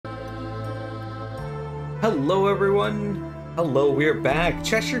Hello, everyone. Hello, we're back.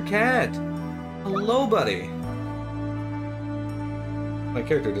 Cheshire Cat. Hello, buddy. My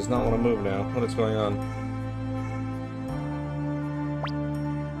character does not want to move now. What is going on?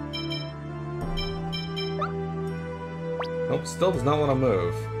 Nope, still does not want to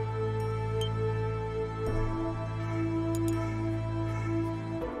move.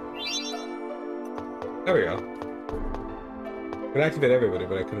 There we go. I could activate everybody,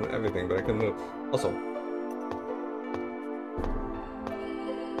 but I couldn't everything, but I couldn't move. Also.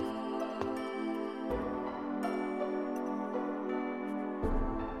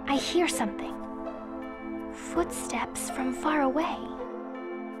 I hear something. Footsteps from far away.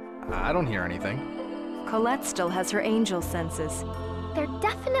 I don't hear anything. Colette still has her angel senses. They're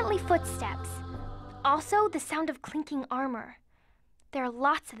definitely footsteps. Also, the sound of clinking armor. There are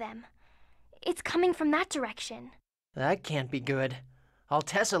lots of them. It's coming from that direction. That can't be good.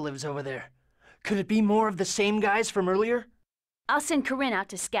 Altessa lives over there. Could it be more of the same guys from earlier? I'll send Corinne out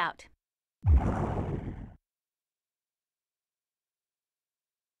to scout.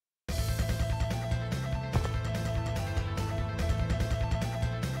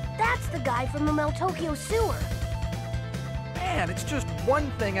 That's the guy from the Mel Tokyo sewer. Man, it's just one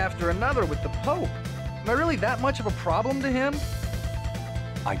thing after another with the Pope. Am I really that much of a problem to him?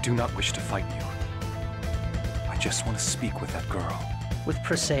 I do not wish to fight you. I just want to speak with that girl. With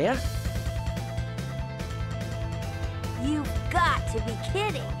Presea? You've got to be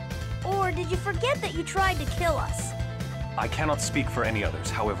kidding. Or did you forget that you tried to kill us? I cannot speak for any others.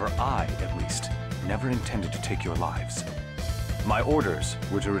 However, I, at least, never intended to take your lives. My orders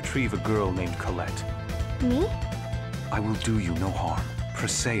were to retrieve a girl named Colette. Me? I will do you no harm.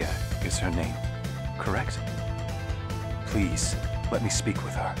 Presea is her name, correct? Please, let me speak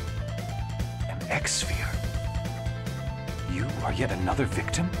with her. An X-Sphere. You are yet another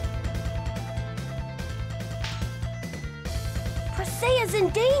victim? Presea's in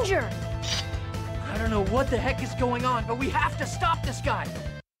danger! I don't know what the heck is going on, but we have to stop this guy!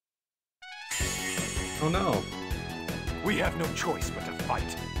 Oh no. We have no choice but to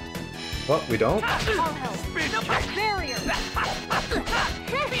fight. What, we don't? All help! Spin No kick! barrier!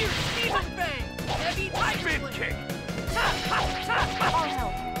 Fierce Demon Fang! Heavy Spin kick! All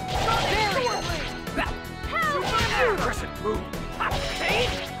help! Barrier! Crescent move! Are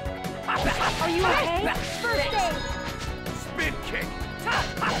you okay? First aid! Spin kick!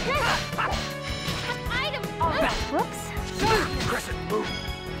 Item! All help! Whoops! Crescent move!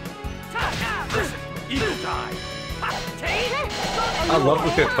 Crescent eagle dive! I love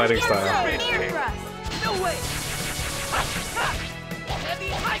the fifth fighting style. Spin kick! No way! Heavy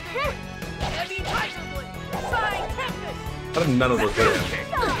Tiger! Heavy Tiger Blade! Flying Tempest! How did none of those hit him?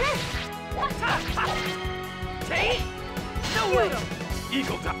 No way!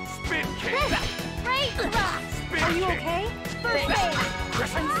 Eagle dive! Spin kick! Great rock! Spin Are you kick! okay? First aid!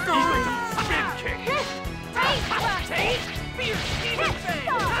 Crescent eagle dive! Spin kick! Great rock! Fierce Demon Fang!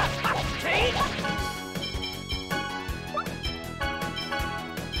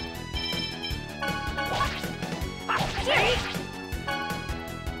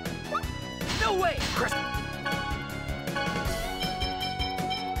 No way!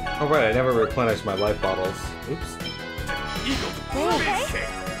 Oh right, I never replenished my life bottles. Oops. Eagle Okay. spin kick!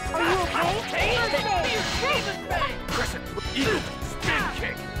 Are you okay? First aid! Demon Fang! Crescent eagle spin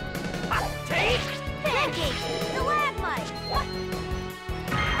kick! Pancake! Stalagmite!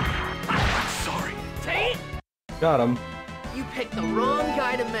 I'm sorry. Got him. You picked the wrong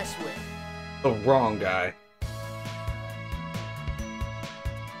guy to mess with. The wrong guy.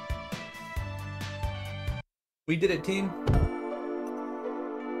 We did it, team.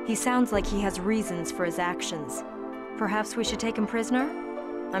 He sounds like he has reasons for his actions. Perhaps we should take him prisoner?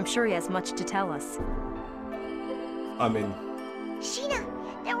 I'm sure he has much to tell us. I mean, Sheena,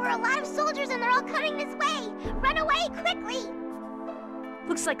 there were a lot of soldiers and they're all coming this way. Run away quickly.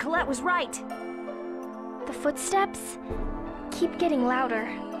 Looks like Colette was right. The footsteps keep getting louder.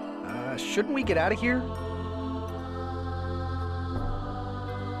 Shouldn't we get out of here?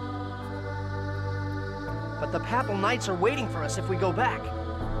 But the Papal Knights are waiting for us if we go back.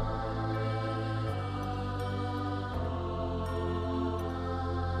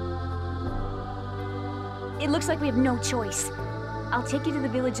 It looks like we have no choice. I'll take you to the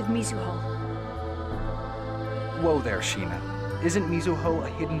village of Mizuho. Whoa there, Sheena. Isn't Mizuho a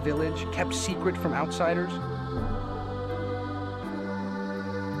hidden village, kept secret from outsiders?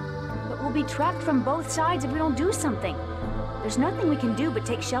 But we'll be trapped from both sides if we don't do something. There's nothing we can do but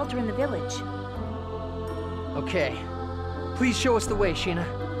take shelter in the village. Okay. Please show us the way, Sheena.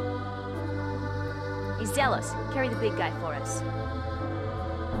 He's zealous. Carry the big guy for us.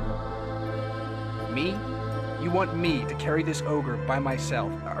 Me? You want me to carry this ogre by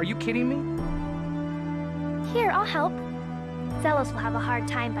myself? Are you kidding me? Here, I'll help. Zelos will have a hard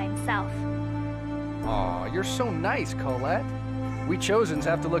time by himself. Aw, you're so nice, Colette. We Chosens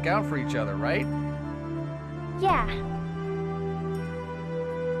have to look out for each other, right? Yeah.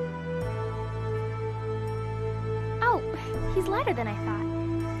 Oh, he's lighter than I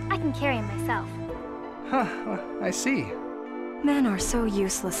thought. I can carry him myself. Huh, I see. Men are so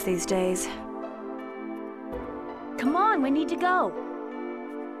useless these days. Come on, we need to go.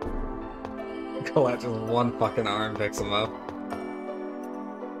 Colette just one fucking arm picks him up.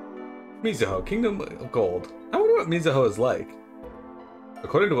 Mizuho, Kingdom of Gold. I wonder what Mizuho is like.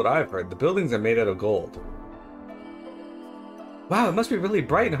 According to what I've heard, the buildings are made out of gold. Wow, it must be really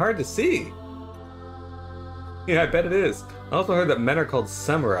bright and hard to see. Yeah, I bet it is. I also heard that men are called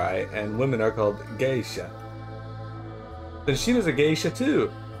samurai and women are called geisha. Then Sheena's a geisha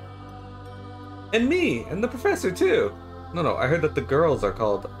too. And me, and the professor too. No, I heard that the girls are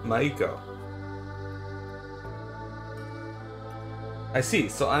called maiko. I see,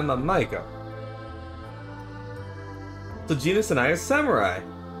 so I'm a maiko. So Genus and I are samurai.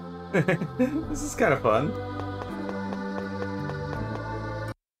 This is kind of fun.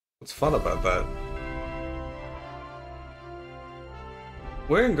 What's fun about that?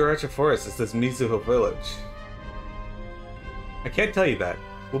 Where in Garacha Forest is this Mizuho village? I can't tell you that.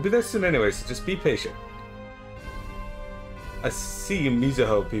 We'll be there soon anyway, so just be patient. I see you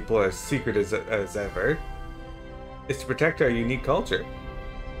Mizuho people are as secret as ever. It's to protect our unique culture.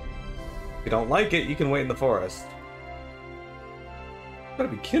 If you don't like it, you can wait in the forest. You gotta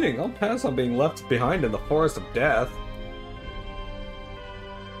be kidding, I'll pass on being left behind in the forest of death.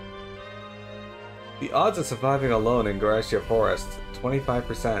 The odds of surviving alone in Garacha Forest,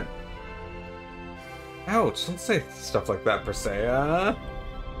 25%. Ouch, don't say stuff like that, Persea.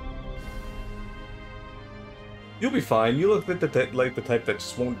 You'll be fine, you look like the type that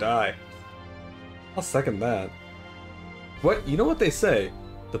just won't die. I'll second that. What? You know what they say?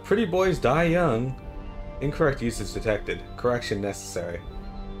 The pretty boys die young. Incorrect usage detected. Correction necessary.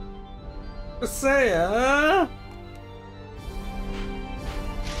 Persea!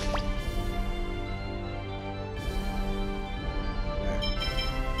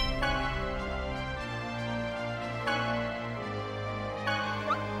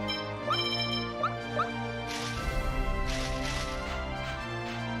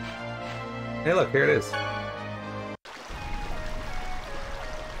 Hey look, here it is.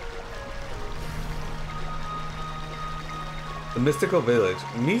 The mystical village,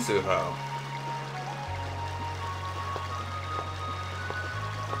 Mizuho.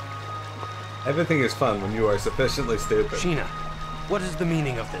 Everything is fun when you are sufficiently stupid. Sheena, what is the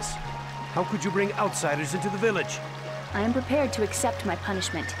meaning of this? How could you bring outsiders into the village? I am prepared to accept my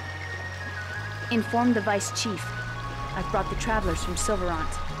punishment. Inform the Vice Chief. I've brought the travelers from Silverant.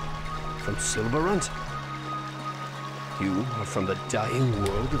 From Silverant? You are from the dying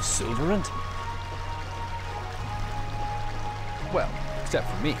world of Silverant? Well, except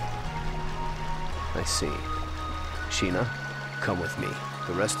for me. I see. Sheena, come with me.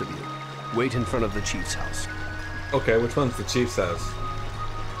 The rest of you, wait in front of the chief's house. Okay, which one's the chief's house?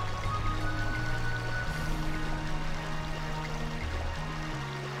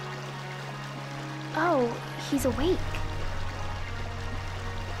 Oh, he's awake.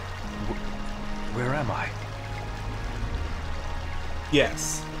 Where am I?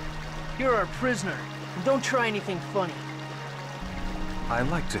 Yes. You're our prisoner. And don't try anything funny. I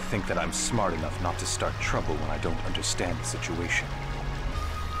like to think that I'm smart enough not to start trouble when I don't understand the situation.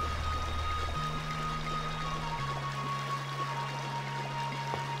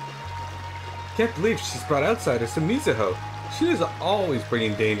 Can't believe she's brought outsiders to Mizuho. She is always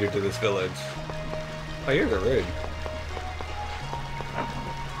bringing danger to this village. My ears are red.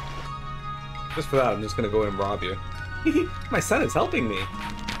 Just for that, I'm just gonna go in and rob you. My son is helping me.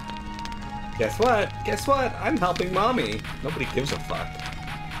 Guess what? Guess what? I'm helping mommy. Nobody gives a fuck.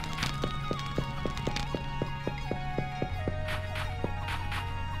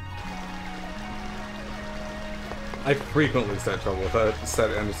 I frequently start trouble without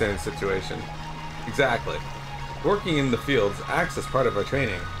understanding the situation. Exactly. Working in the fields acts as part of our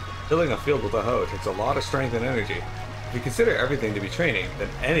training. Filling a field with a hoe takes a lot of strength and energy. If you consider everything to be training, then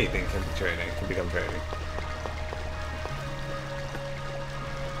anything can become training.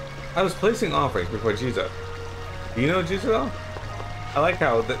 I was placing offerings before Jizo. Do you know Jizo? I like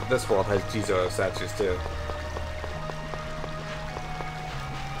how this world has Jizo statues too.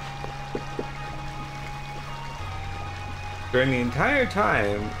 During the entire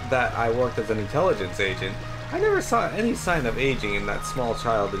time that I worked as an intelligence agent, I never saw any sign of aging in that small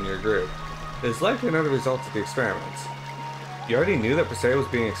child in your group. It's likely another result of the experiments. You already knew that Persea was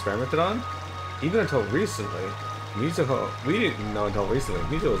being experimented on? Even until recently, Mizuho... We didn't know until recently.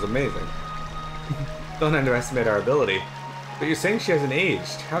 Mizuho was amazing. Don't underestimate our ability. But you're saying she hasn't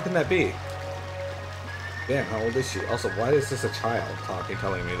aged. How can that be? Damn, how old is she? Also, why is this a child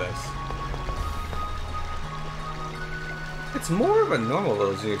telling me this? It's more of a normal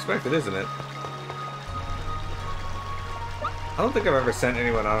village than you expected, isn't it? I don't think I've ever sent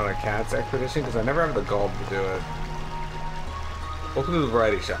anyone out on a cat's expedition because I never have the gall to do it. Welcome to the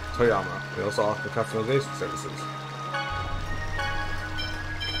variety shop, Toyama. We also offer customization services.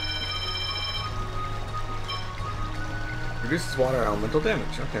 Reduces water elemental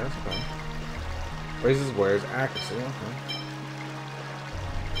damage. Okay, that's fine. Raises wearer's accuracy. Okay.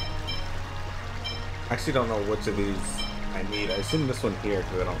 I actually don't know which of these I need. I assume this one here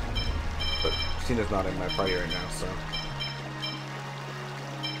because I don't. But Sheena's not in my party right now, so.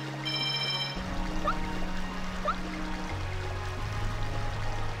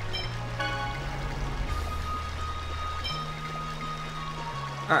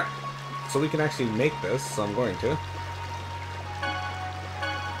 Alright, so we can actually make this, so I'm going to.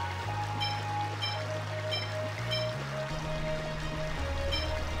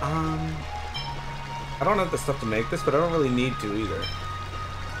 I don't have the stuff to make this, but I don't really need to either.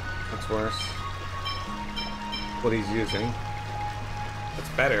 That's worse. What he's using. It's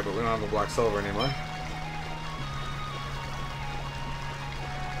better, but we don't have a black silver anymore.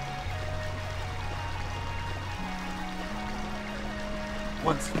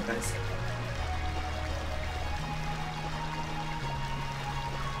 Once, guys.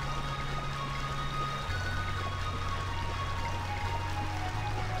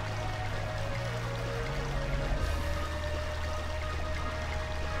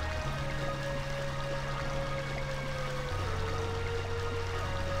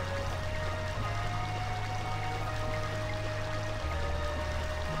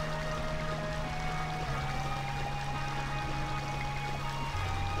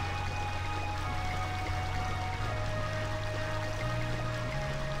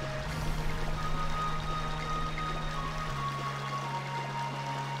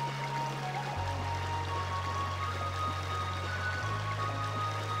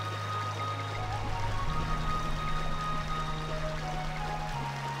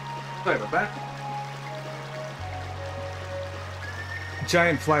 Sorry about that.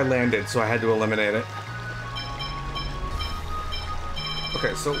 Giant fly landed, so I had to eliminate it.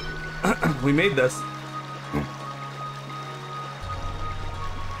 Okay, so we made this.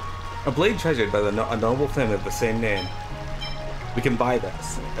 A blade treasured by a noble family of the same name. We can buy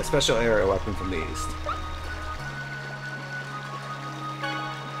this, a special area weapon from the east.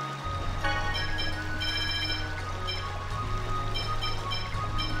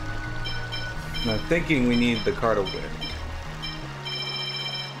 I'm thinking we need the card of wind.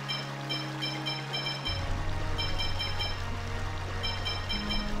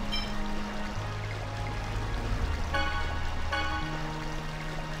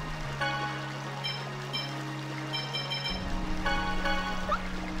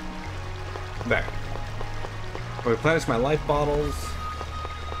 There. I replenish my life bottles.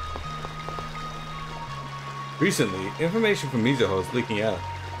 Recently, information from Mizuho is leaking out.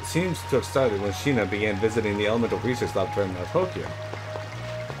 It seems to have started when Sheena began visiting the Elemental Research Laboratory in Tokyo.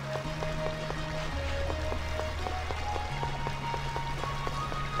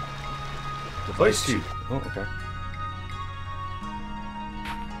 The Vice Chief. Oh, okay.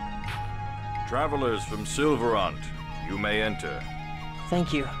 Travelers from Silverant, you may enter.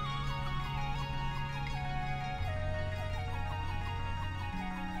 Thank you.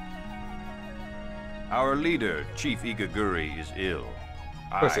 Our leader, Chief Igaguri, is ill.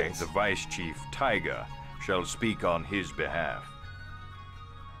 I, the Vice Chief Taiga, shall speak on his behalf.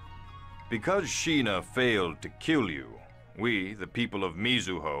 Because Sheena failed to kill you, we, the people of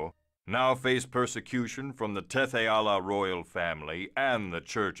Mizuho, now face persecution from the Tetheala royal family and the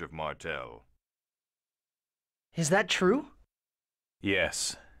Church of Martel. Is that true?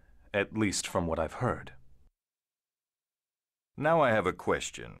 Yes, at least from what I've heard. Now I have a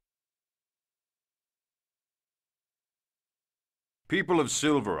question. People of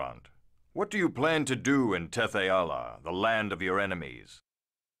Silverant, what do you plan to do in Tetheala, the land of your enemies?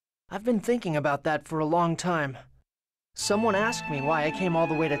 I've been thinking about that for a long time. Someone asked me why I came all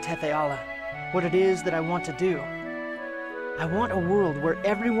the way to Tetheala, what it is that I want to do. I want a world where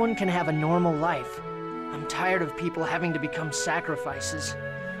everyone can have a normal life. I'm tired of people having to become sacrifices.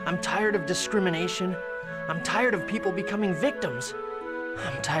 I'm tired of discrimination. I'm tired of people becoming victims.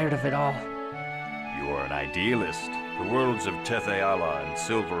 I'm tired of it all. You are an idealist, The worlds of Tethe'ala and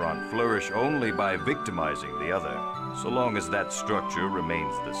Silverant flourish only by victimizing the other. So long as that structure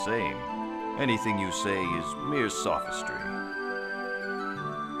remains the same, anything you say is mere sophistry.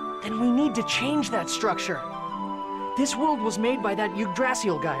 Then we need to change that structure. This world was made by that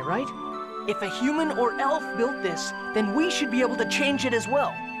Yggdrasil guy, right? If a human or elf built this, then we should be able to change it as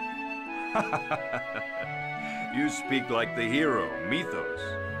well. You speak like the hero, Mythos.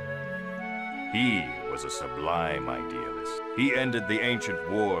 He was a sublime idealist. He ended the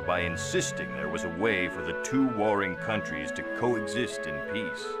ancient war by insisting there was a way for the two warring countries to coexist in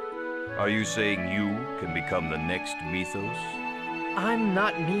peace. Are you saying you can become the next Mythos? I'm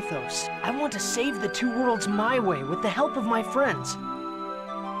not Mythos. I want to save the two worlds my way with the help of my friends.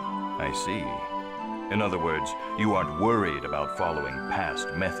 I see. In other words, you aren't worried about following past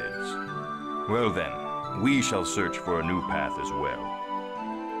methods. Well then, we shall search for a new path as well.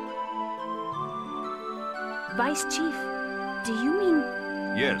 Vice Chief, do you mean...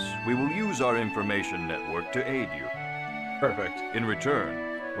 Yes, we will use our information network to aid you. Perfect. In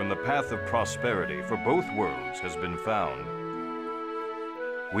return, when the path of prosperity for both worlds has been found,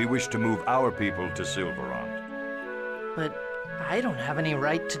 we wish to move our people to Silverant. But I don't have any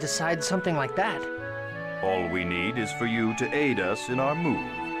right to decide something like that. All we need is for you to aid us in our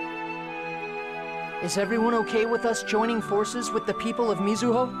move. Is everyone okay with us joining forces with the people of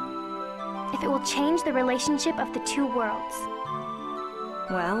Mizuho? If it will change the relationship of the two worlds.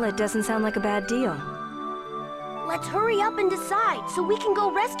 Well, it doesn't sound like a bad deal. Let's hurry up and decide so we can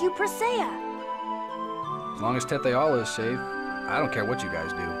go rescue Presea. As long as Tethe'ala is safe, I don't care what you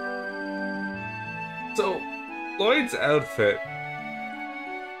guys do. So, Lloyd's outfit...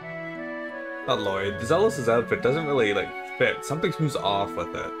 Not Lloyd, Zealous' outfit doesn't really, fit. Something seems off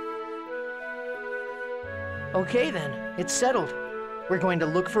with it. Okay then, it's settled. We're going to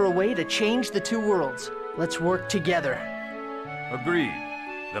look for a way to change the two worlds. Let's work together. Agreed.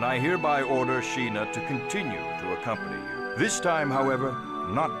 Then I hereby order Sheena to continue to accompany you. This time, however,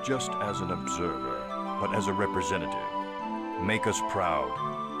 not just as an observer, but as a representative. Make us proud.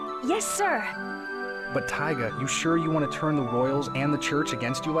 Yes, sir. But Taiga, you sure you want to turn the royals and the church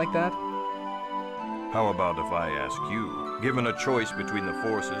against you like that? How about if I ask you, given a choice between the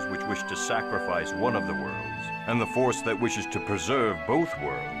forces which wish to sacrifice one of the worlds, and the force that wishes to preserve both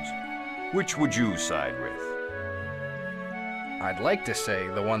worlds, which would you side with? I'd like to say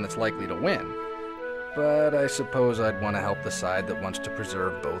the one that's likely to win, but I suppose I'd want to help the side that wants to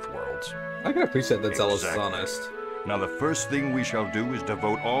preserve both worlds. I can appreciate that Zealous is honest. Now the first thing we shall do is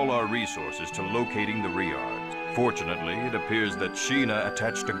devote all our resources to locating the Riards. Fortunately, it appears that Sheena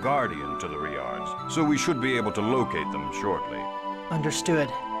attached a guardian to the Riards, so we should be able to locate them shortly.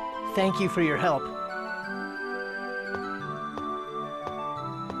 Understood. Thank you for your help.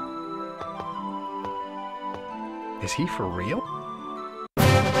 Is he for real?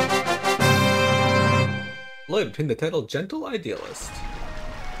 Lloyd obtained the title Gentle Idealist.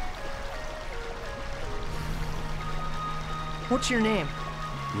 What's your name?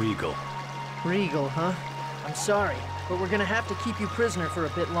 Regal. Regal, huh? I'm sorry, but we're gonna have to keep you prisoner for a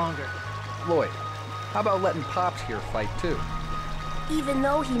bit longer. Lloyd, how about letting Pops here fight too? Even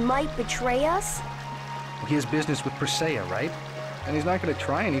though he might betray us? He has business with Presea, right? And he's not gonna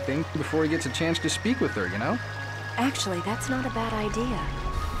try anything before he gets a chance to speak with her, you know? Actually, that's not a bad idea.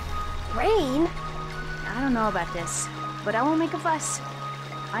 Rain? I don't know about this, but I won't make a fuss.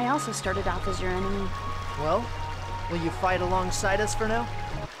 I also started off as your enemy. Well, will you fight alongside us for now?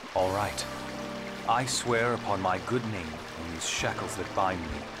 All right. I swear upon my good name and these shackles that bind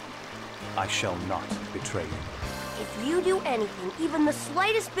me, I shall not betray you. If you do anything, even the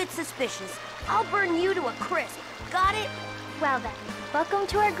slightest bit suspicious, I'll burn you to a crisp. Got it? Well then, welcome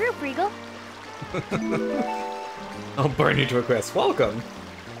to our group, Regal. I'll burn you to a crisp. Welcome.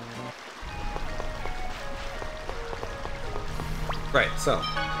 Right, so.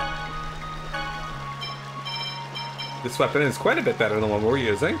 This weapon is quite a bit better than the one we're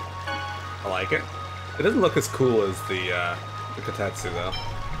using. I like it. It doesn't look as cool as the Kotetsu, though.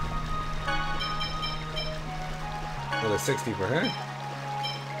 Another 60 for her.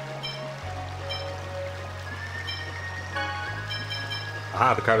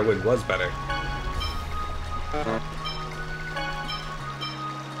 Ah, the card of wind was better.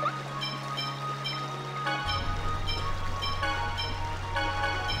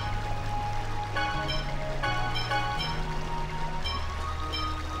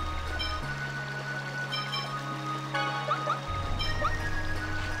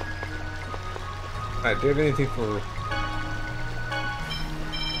 Alright, do you have anything for...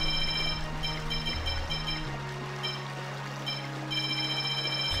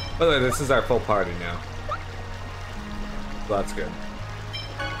 By the way, this is our full party now. So that's good.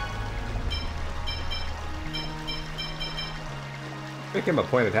 Making a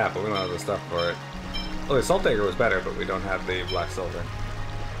pointed hat, but we don't have the stuff for it. Oh, the Salt Dagger was better, but we don't have the black silver.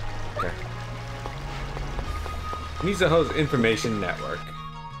 Okay. Mizuho's information network.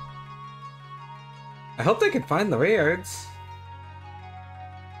 I hope they can find the Rayards.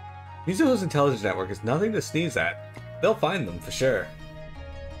 Mizuho's intelligence network is nothing to sneeze at. They'll find them, for sure.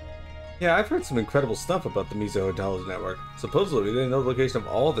 Yeah, I've heard some incredible stuff about the Mizuho intelligence network. Supposedly, they know the location of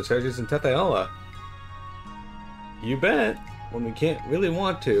all the treasures in Tetheola. You bet. When we can't really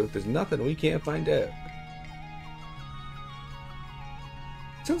want to, there's nothing we can't find out.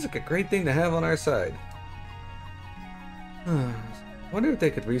 Sounds like a great thing to have on our side. Wonder if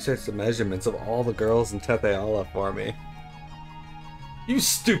they could research the measurements of all the girls in Tetheola for me. You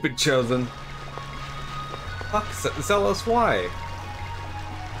stupid Chosen! Fuck, tell us why.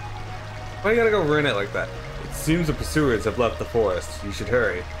 Why you gotta go ruin it like that? It seems the pursuers have left the forest. You should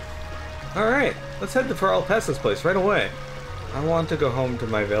hurry. Alright, let's head to Feral Pesta's place right away. I want to go home to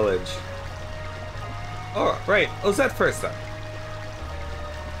my village. Oh, right. Ozette first, then.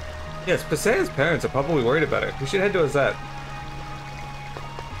 Yes, Pasea's parents are probably worried about her. We should head to Ozette.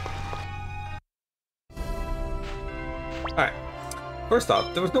 Alright. First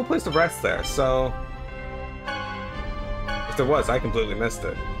off, there was no place to rest there, so... If there was, I completely missed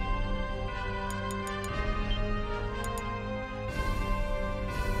it.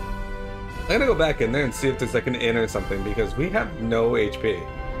 I'm gonna go back in there and see if there's like an inn or something, because we have no HP.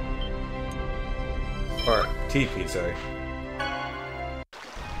 Or TP, sorry.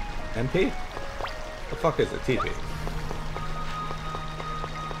 MP? The fuck is it? TP.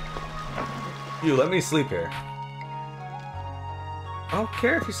 You, let me sleep here. I don't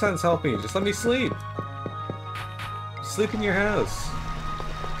care if your son's helping you, just let me sleep. Sleep in your house.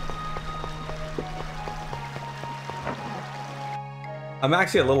 I'm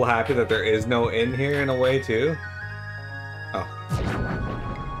actually a little happy that there is no inn here in a way, too. Oh.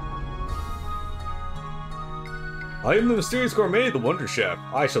 I am the mysterious gourmet, the Wonder Chef.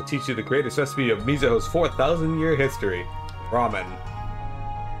 I shall teach you the greatest recipe of Mizuho's 4,000-year history. Ramen.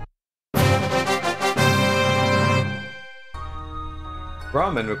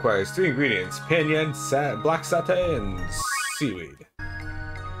 Ramen requires 3 ingredients: pinyin, black satay, and seaweed.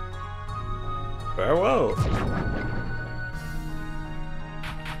 Farewell.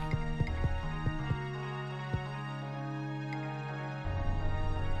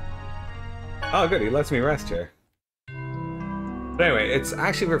 Oh good, he lets me rest here. But anyway, it's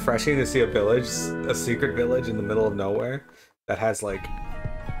actually refreshing to see a village, a secret village in the middle of nowhere that has like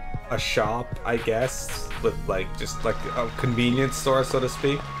a shop, I guess, with like just like a convenience store, so to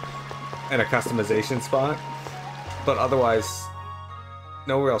speak, and a customization spot. But otherwise,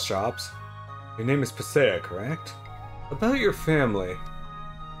 no real shops. Your name is Pasea, correct? About your family.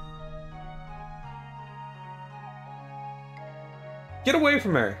 Get away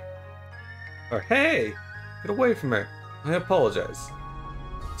from her! Or hey! Get away from her. I apologize.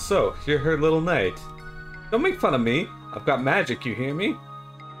 So, you're her little knight. Don't make fun of me. I've got magic, you hear me?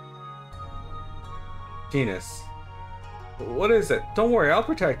 Genus. What is it? Don't worry, I'll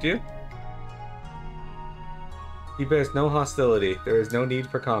protect you. He bears no hostility. There is no need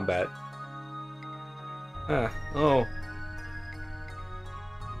for combat. Oh.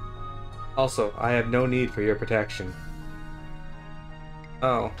 Also, I have no need for your protection.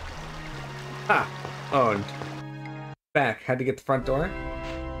 Oh. Ha! Owned. Back. Had to get the front door?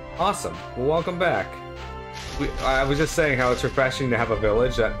 Awesome. Well, welcome back. I was just saying how it's refreshing to have a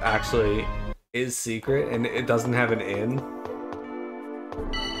village that actually is secret and it doesn't have an inn.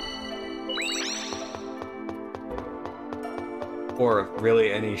 Or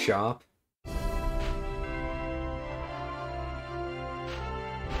really any shop.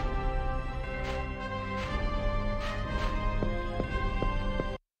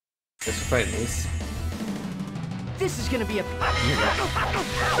 Let's fight these. This is gonna be a...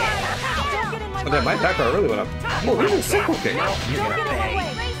 Oh, damn, my attack power really went up. Oh, this is so okay. Don't get in my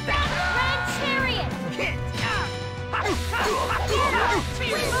way! Red Chariot!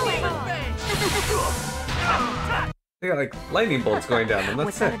 They got like lightning bolts going down them, that's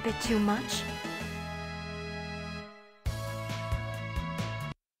Was that it. a bit too much?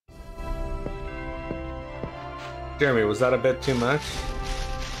 Jeremy, was that a bit too much?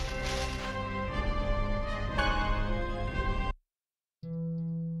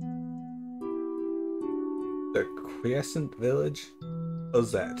 The Crescent Village?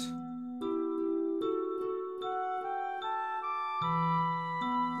 Ozette.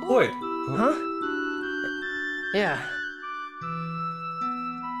 Lloyd! Huh? Yeah.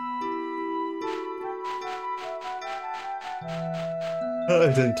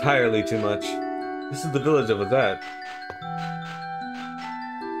 It's entirely too much. This is the village I was at.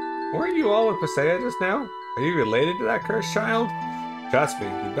 Weren't you all with Pasea just now? Are you related to that cursed child? Trust me,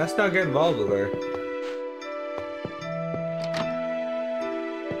 you best not get involved with her.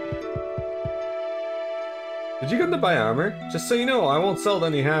 Did you come to buy armor? Just so you know, I won't sell to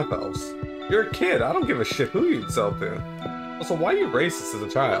any half-elves. You're a kid, I don't give a shit who you'd sell to. Also, why are you racist as a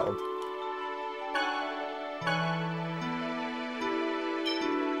child?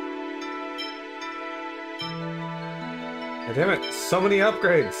 God damn it, so many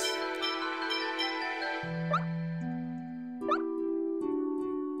upgrades!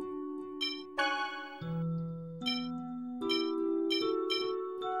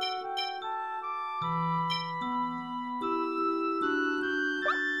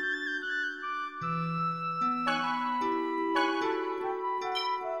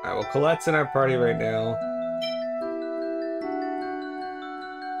 Alright, well, Colette's in our party right now.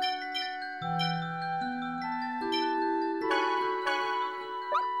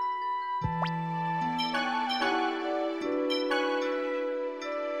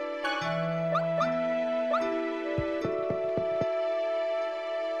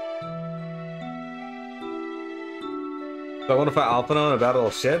 Do I want to fight Alphino in a battle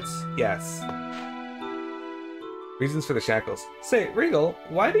of shits? Yes. Reasons for the shackles. Say, Regal,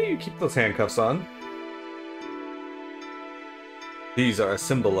 why do you keep those handcuffs on? These are a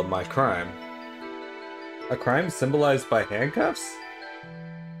symbol of my crime. A crime symbolized by handcuffs?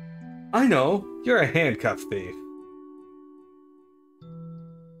 I know! You're a handcuff thief.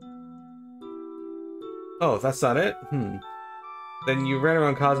 Oh, that's not it? Then you ran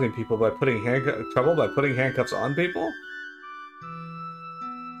around causing people by putting trouble by putting handcuffs on people?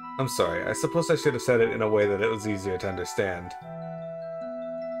 I'm sorry, I suppose I should have said it in a way that it was easier to understand.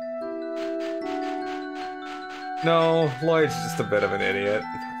 No, Lloyd's just a bit of an idiot.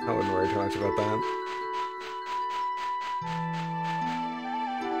 I wouldn't worry too much about that.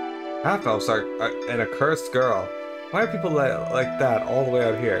 Half-elves are an accursed girl. Why are people like that all the way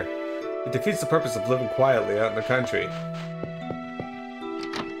out here? It defeats the purpose of living quietly out in the country.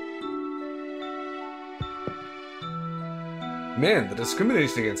 Man, the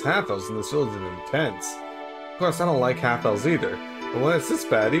discrimination against half-elves in this village is intense. Of course, I don't like half-elves either, but when it's this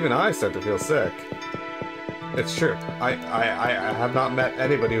bad, even I start to feel sick. It's true. I have not met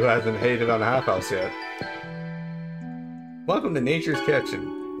anybody who hasn't hated on half-elves yet. Welcome to Nature's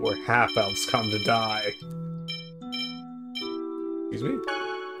Kitchen, where half-elves come to die. Excuse me?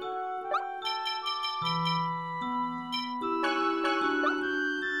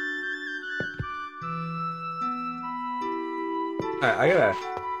 Alright, I gotta...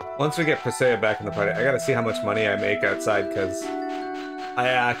 Once we get Presea back in the party, I gotta see how much money I make outside, because I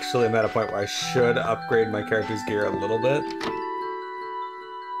actually am at a point where I should upgrade my character's gear a little bit.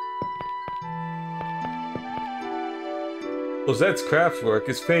 Cosette's craft work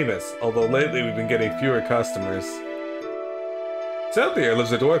is famous, although lately we've been getting fewer customers. South here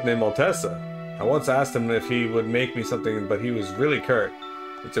lives a dwarf named Maltesa. I once asked him if he would make me something, but he was really curt.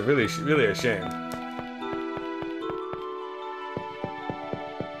 It's really a shame.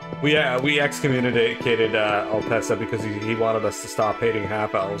 We excommunicated Altessa because he wanted us to stop hating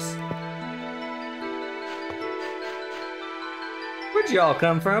half-elves. Where'd y'all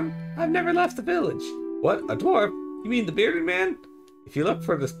come from? I've never left the village. What? A dwarf? You mean the bearded man? If you look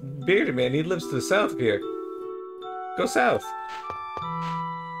for the bearded man, he lives to the south of here. Go south.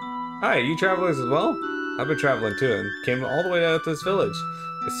 Hi, you travelers as well? I've been traveling too and came all the way out to this village.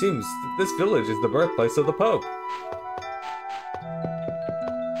 It seems that this village is the birthplace of the Pope.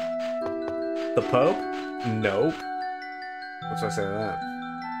 The Pope? Nope. What should I say to that?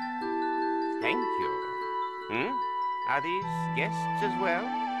 Thank you. Are these guests as well?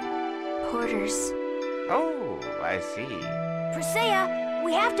 Porters. Oh, I see. Presea,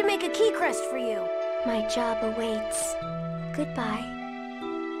 we have to make a key crest for you. My job awaits. Goodbye.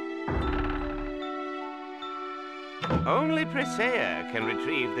 Only Presea can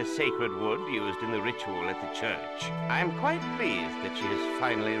retrieve the sacred wood used in the ritual at the church. I'm quite pleased that she has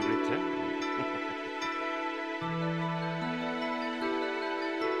finally returned.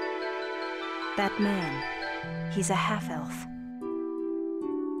 That man, he's a half-elf.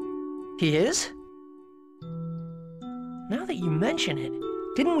 He is? Now that you mention it,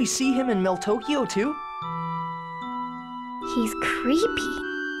 didn't we see him in Meltokyo too? He's creepy.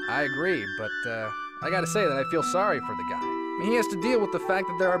 I agree, but I gotta say that I feel sorry for the guy. I mean, he has to deal with the fact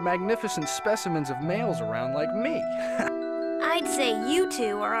that there are magnificent specimens of males around like me. I'd say you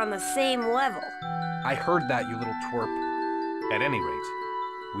two are on the same level. I heard that, you little twerp. At any rate,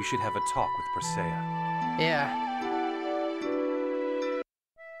 we should have a talk with Presea. Yeah,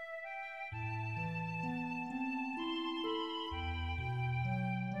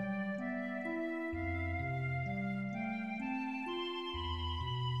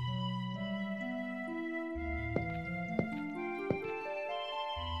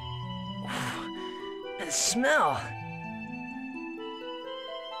 this smell?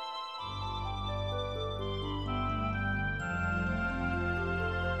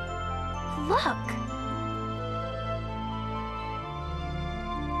 Look!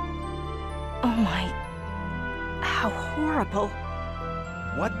 Oh my... How horrible.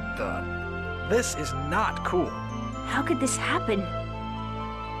 What the? This is not cool. How could this happen?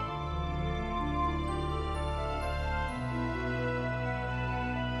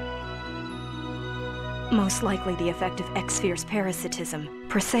 Most likely the effect of X-Sphere's parasitism.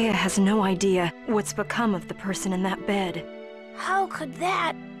 Persea has no idea what's become of the person in that bed. How could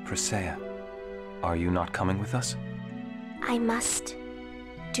that? Persea, are you not coming with us? I must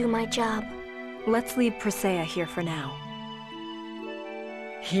do my job. Let's leave Persea here for now.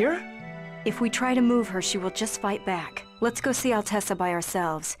 Here? If we try to move her, she will just fight back. Let's go see Altessa by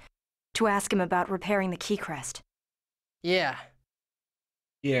ourselves, to ask him about repairing the key crest. Yeah.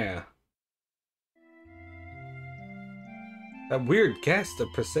 Yeah. That weird guest of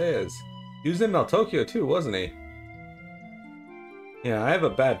Persea's. He was in Maltokyo too, wasn't he? Yeah, I have a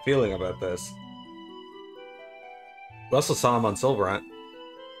bad feeling about this. We also saw him on Silverant.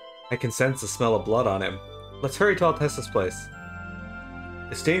 I can sense the smell of blood on him. Let's hurry to Altessa's place.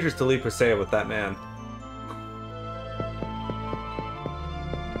 It's dangerous to leave Persea with that man.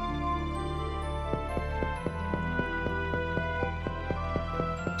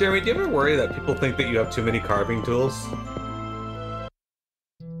 Jeremy, do you ever worry that people think that you have too many carving tools?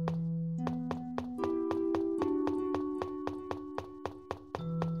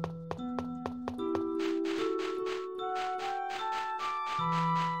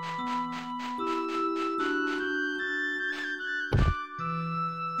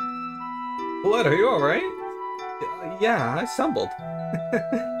 What, are you alright? Yeah, I stumbled.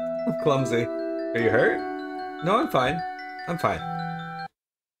 I'm clumsy. Are you hurt? No, I'm fine. I'm fine.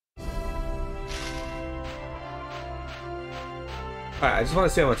 Alright, I just want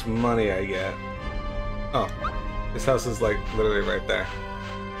to see how much money I get. Oh, this house is like literally right there.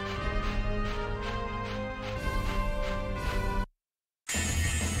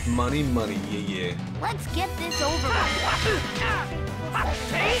 Money, money, yeah, yeah. Let's get this over with.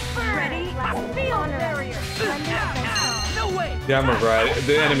 Ready? Field barrier. No way! The armor variety,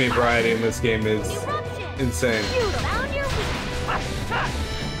 the enemy variety in this game is insane. Down your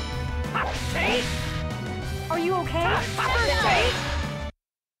Are you okay? First aid!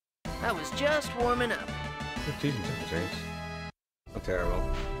 I was just warming up. Jesus, James. How terrible.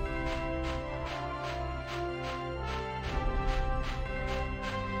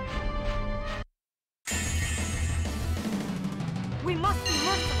 We must be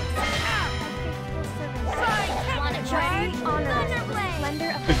merciless. Want to charge? Honor. Splendor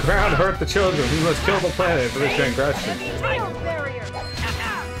of The ground hurt the children. We must kill the planet for this transgression. field barrier.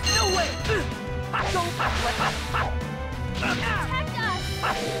 No way! Don't protect us.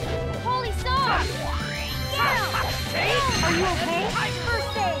 Holy Star. Are you okay?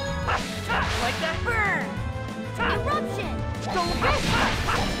 First aid. Like that burn! Eruption. Don't hit.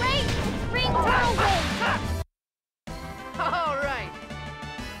 Rain. Spring whirlwind. All right.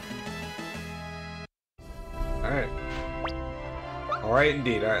 Alright. Alright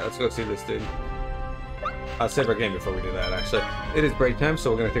indeed. Alright, let's go see this dude. I'll save our game before we do that, actually. It is break time, so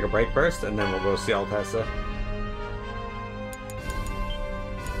we're going to take a break first, and then we'll go see Altessa.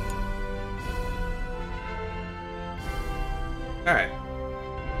 Alright.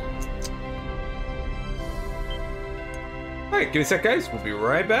 Alright, give me a sec, guys. We'll be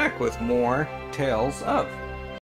right back with more Tales of.